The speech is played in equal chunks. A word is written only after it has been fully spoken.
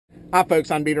Hi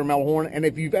folks, I'm Dieter Melhorn, and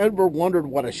if you've ever wondered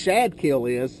what a shad kill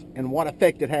is and what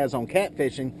effect it has on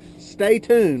catfishing, stay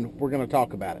tuned, we're going to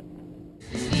talk about it.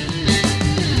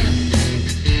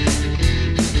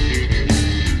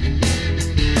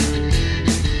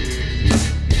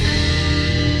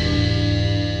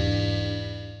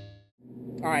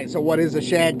 Alright, so what is a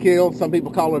shad kill? Some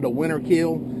people call it a winter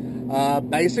kill.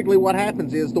 Basically what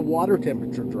happens is the water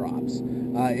temperature drops.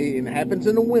 It happens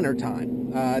in the winter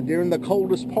time, during the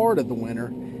coldest part of the winter,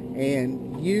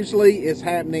 and usually it's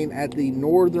happening at the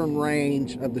northern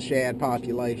range of the shad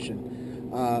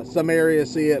population. Some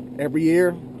areas see it every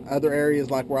year. Other areas,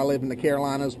 like where I live in the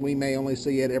Carolinas, we may only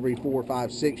see it every 4,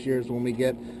 5, 6 years when we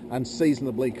get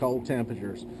unseasonably cold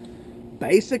temperatures.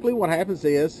 Basically what happens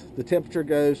is the temperature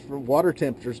goes from, water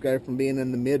temperatures go from being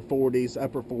in the mid 40s,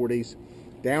 upper 40s,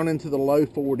 down into the low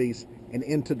 40s and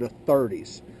into the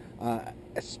 30s.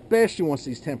 Especially once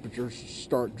these temperatures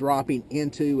start dropping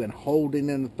into and holding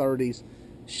in the 30s,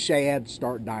 shad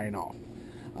start dying off.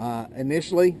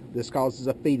 Initially, this causes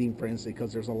a feeding frenzy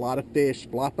because there's a lot of fish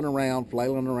flopping around,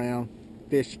 flailing around.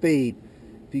 Fish feed.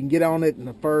 If you can get on it in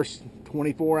the first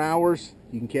 24 hours,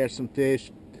 you can catch some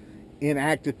fish.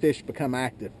 Inactive fish become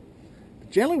active. But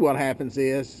generally what happens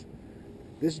is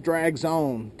this drags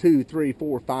on 2, 3,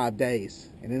 4, 5 days.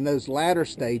 And in those latter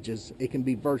stages, it can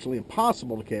be virtually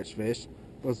impossible to catch fish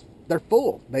because they're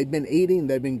full. They've been eating,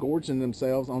 they've been gorging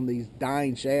themselves on these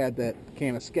dying shad that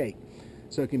can't escape.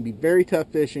 So it can be very tough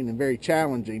fishing and very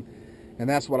challenging. And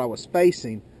that's what I was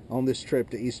facing on this trip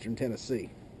to eastern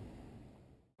Tennessee.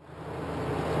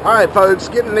 All right, folks,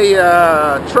 getting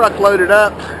the truck loaded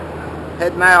up,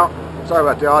 heading out. Sorry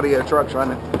about the audio, truck's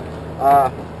running.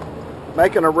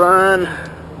 Making a run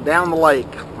down the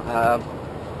lake.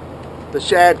 The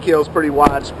shad kill is pretty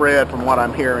widespread from what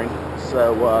I'm hearing.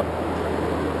 So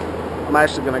I'm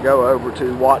actually going to go over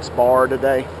to Watts Bar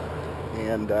today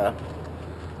and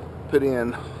put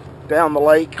in down the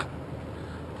lake.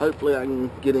 Hopefully I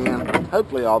can get in.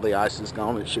 Hopefully all the ice is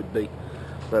gone. It should be.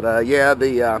 But yeah,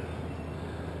 the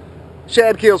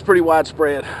shad kill is pretty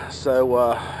widespread. So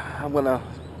I'm going to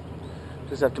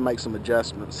just have to make some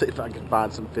adjustments, see if I can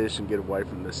find some fish and get away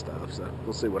from this stuff. So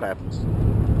we'll see what happens.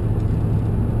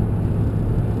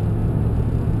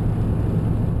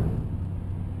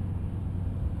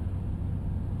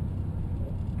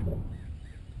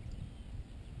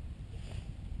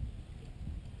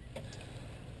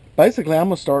 Basically, I'm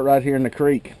gonna start right here in the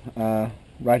creek,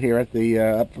 right here at the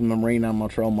up from the marina. I'm gonna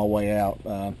troll my way out.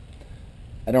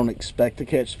 I don't expect to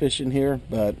catch fish in here,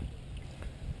 but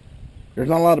there's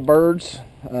not a lot of birds.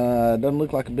 Doesn't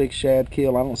look like a big shad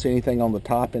kill. I don't see anything on the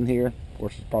top in here. Of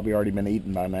course, it's probably already been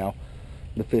eaten by now.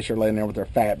 The fish are laying there with their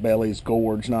fat bellies,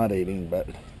 gorged, not eating. But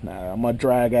I'm gonna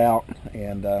drag out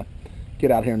and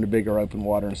get out here in the bigger open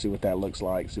water and see what that looks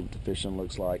like. See what the fishing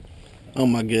looks like. Oh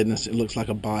my goodness, it looks like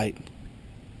a bite.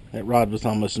 That rod was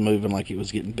almost moving like it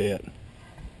was getting bit. It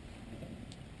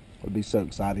would be so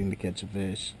exciting to catch a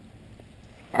fish.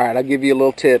 Alright, I'll give you a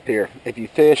little tip here. If you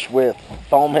fish with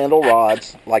foam handle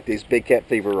rods, like these Big Cat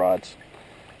Fever rods,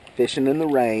 fishing in the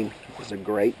rain is a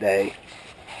great day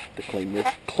to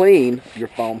clean your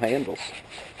foam handles.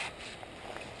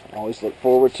 Always look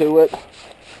forward to it.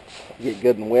 Get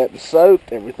good and wet and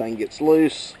soaked, everything gets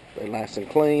loose, they're nice and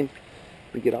clean.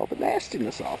 You get all the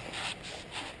nastiness off.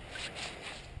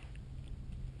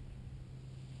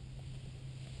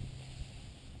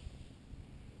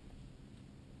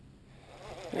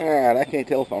 Alright, I can't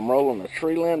tell if I'm rolling a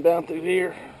tree limb down through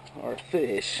here or a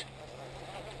fish.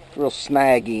 It's real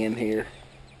snaggy in here.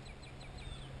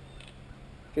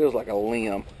 Feels like a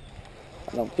limb.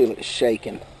 I don't feel it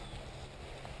shaking.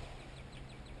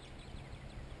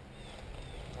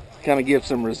 Kind of gives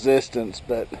some resistance,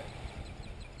 but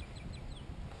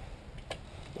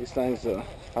these things,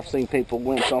 I've seen people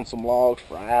winch on some logs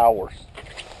for hours.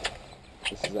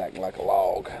 This is acting like a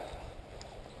log.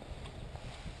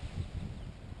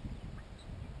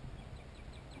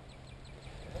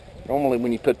 Normally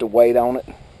when you put the weight on it,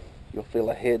 you'll feel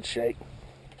a head shake.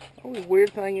 The only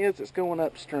weird thing is it's going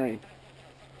upstream.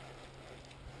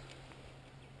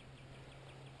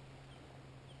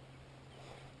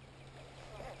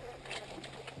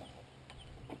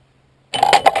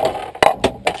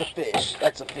 That's a fish.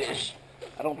 That's a fish.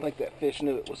 I don't think that fish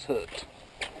knew it was hooked.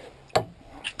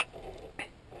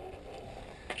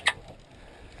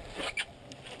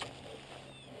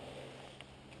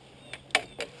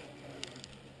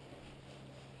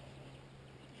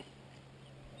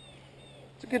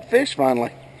 Good fish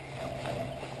finally.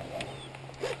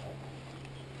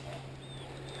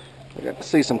 I got to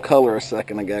see some color a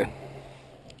second ago.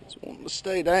 Just wanting to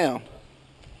stay down.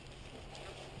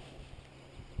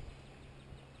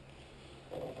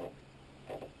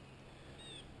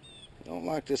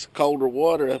 like this colder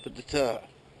water up at the top.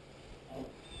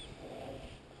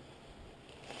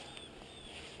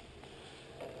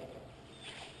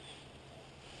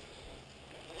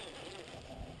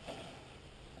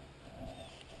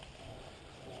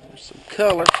 There's some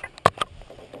color.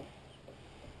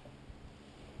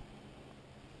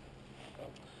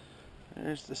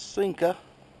 There's the sinker.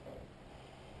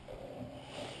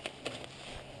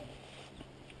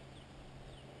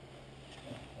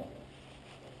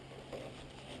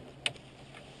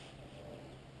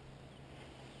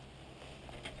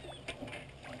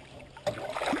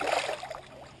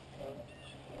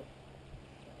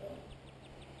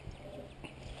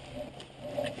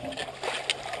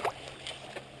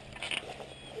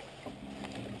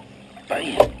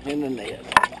 Bam, in the net.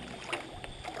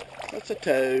 That's a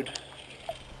toad.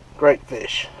 Great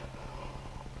fish.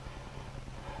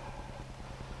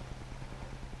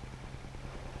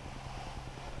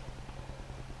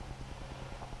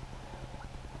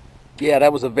 Yeah,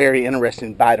 that was a very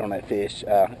interesting bite on that fish.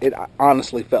 It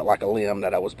honestly felt like a limb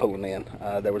that I was pulling in.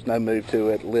 There was no move to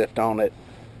it, lift on it,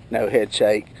 no head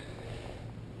shake.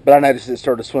 But I noticed it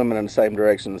started swimming in the same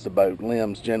direction as the boat.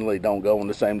 Limbs generally don't go in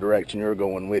the same direction you're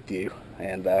going with you.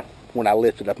 And when I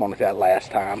lifted up on it that last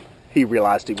time, he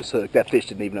realized he was hooked. That fish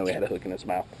didn't even know he had a hook in his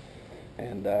mouth.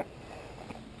 And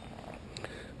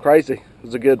crazy. It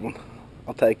was a good one.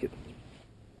 I'll take it.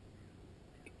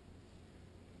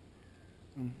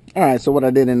 Alright, so what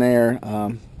I did in there,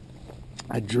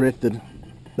 I drifted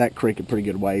that creek a pretty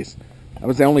good ways. That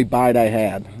was the only bite I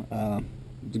had. It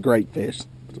was a great fish.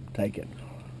 Take it.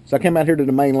 So I came out here to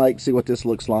the main lake, see what this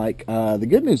looks like. The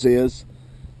good news is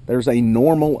there's a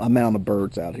normal amount of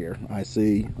birds out here. I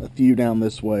see a few down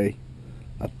this way,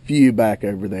 a few back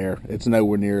over there. It's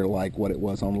nowhere near like what it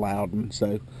was on Loudon.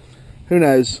 So who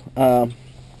knows?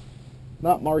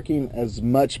 Not marking as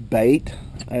much bait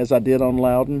as I did on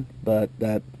Loudon, but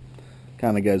that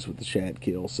kind of goes with the shad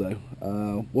kill. So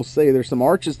we'll see. There's some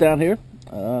arches down here.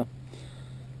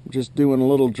 Just doing a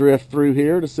little drift through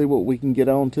here to see what we can get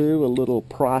onto, a little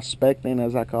prospecting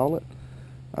as I call it.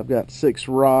 I've got 6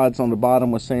 rods on the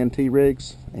bottom with Santee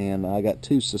rigs, and I got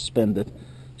 2 suspended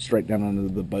straight down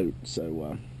under the boat.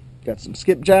 So got some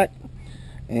skipjack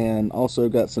and also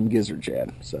got some gizzard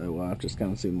shad. So just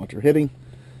kind of seeing what you're hitting,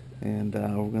 and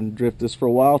we're going to drift this for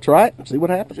a while, try it, see what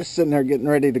happens. Just sitting there getting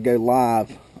ready to go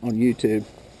live on YouTube,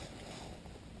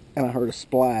 and I heard a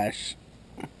splash,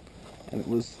 and it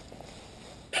was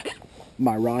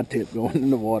my rod tip going in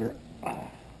the water.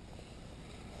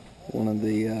 One of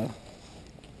the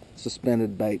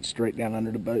suspended baits straight down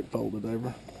under the boat, folded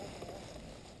over.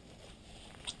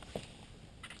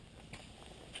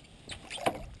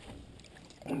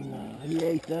 He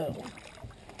ate that one.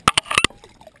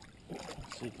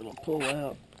 Let's see if it'll pull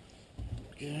out.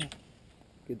 Yeah,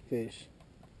 good fish.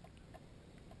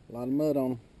 A lot of mud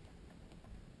on him.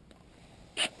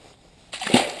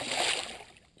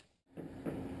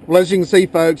 Well, as you can see,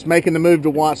 folks, making the move to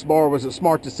Watts Bar was a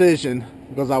smart decision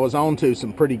because I was onto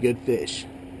some pretty good fish.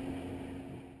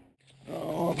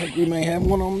 Oh, I think we may have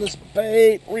one on this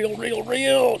bait.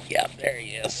 Reel. Yep, there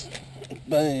he is.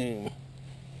 Boom.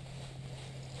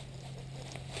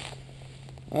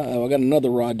 Uh-oh, I got another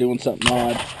rod doing something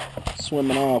odd.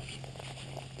 Swimming off.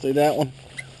 See that one?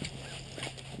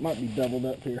 Might be doubled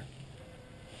up here.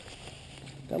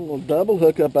 Got a little double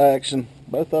hookup action.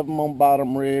 Both of them on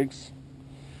bottom rigs.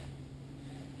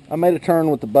 I made a turn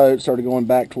with the boat, started going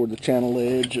back toward the channel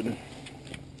edge, and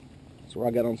that's where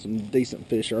I got on some decent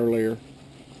fish earlier.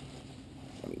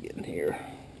 Let me get in here.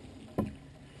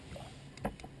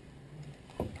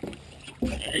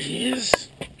 There he is.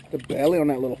 The belly on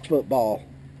that little football.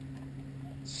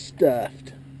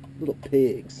 Stuffed. Little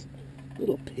pigs.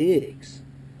 Little pigs.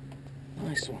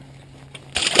 Nice one.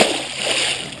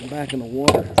 Back in the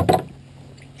water.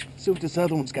 See what this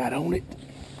other one's got on it.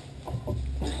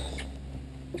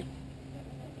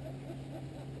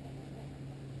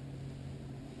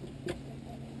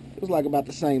 It was like about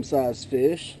the same size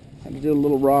fish. Had to do a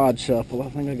little rod shuffle.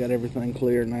 I think I got everything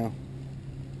clear now.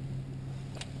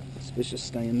 This fish is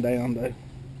staying down though.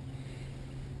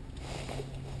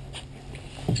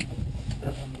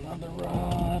 Another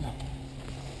rod.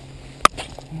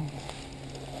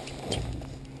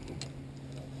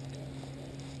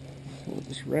 Was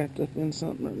this wrapped up in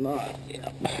something or not?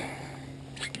 Yep.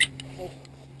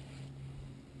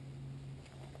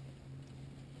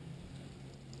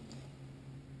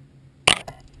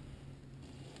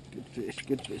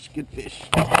 Good fish.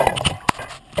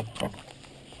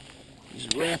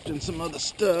 Just wrapped in some other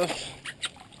stuff.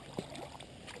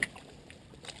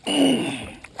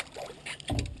 In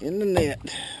the net.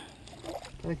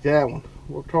 Like that one.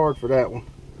 Worked hard for that one.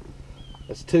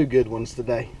 That's 2 good ones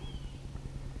today.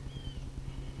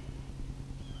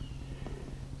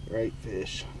 Great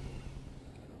fish.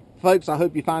 Folks, I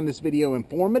hope you find this video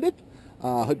informative.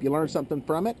 I hope you learned something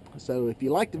from it. So if you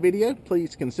liked the video,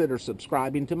 please consider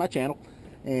subscribing to my channel,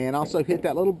 and also hit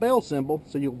that little bell symbol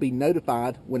so you'll be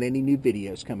notified when any new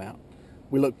videos come out.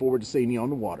 We look forward to seeing you on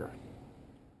the water.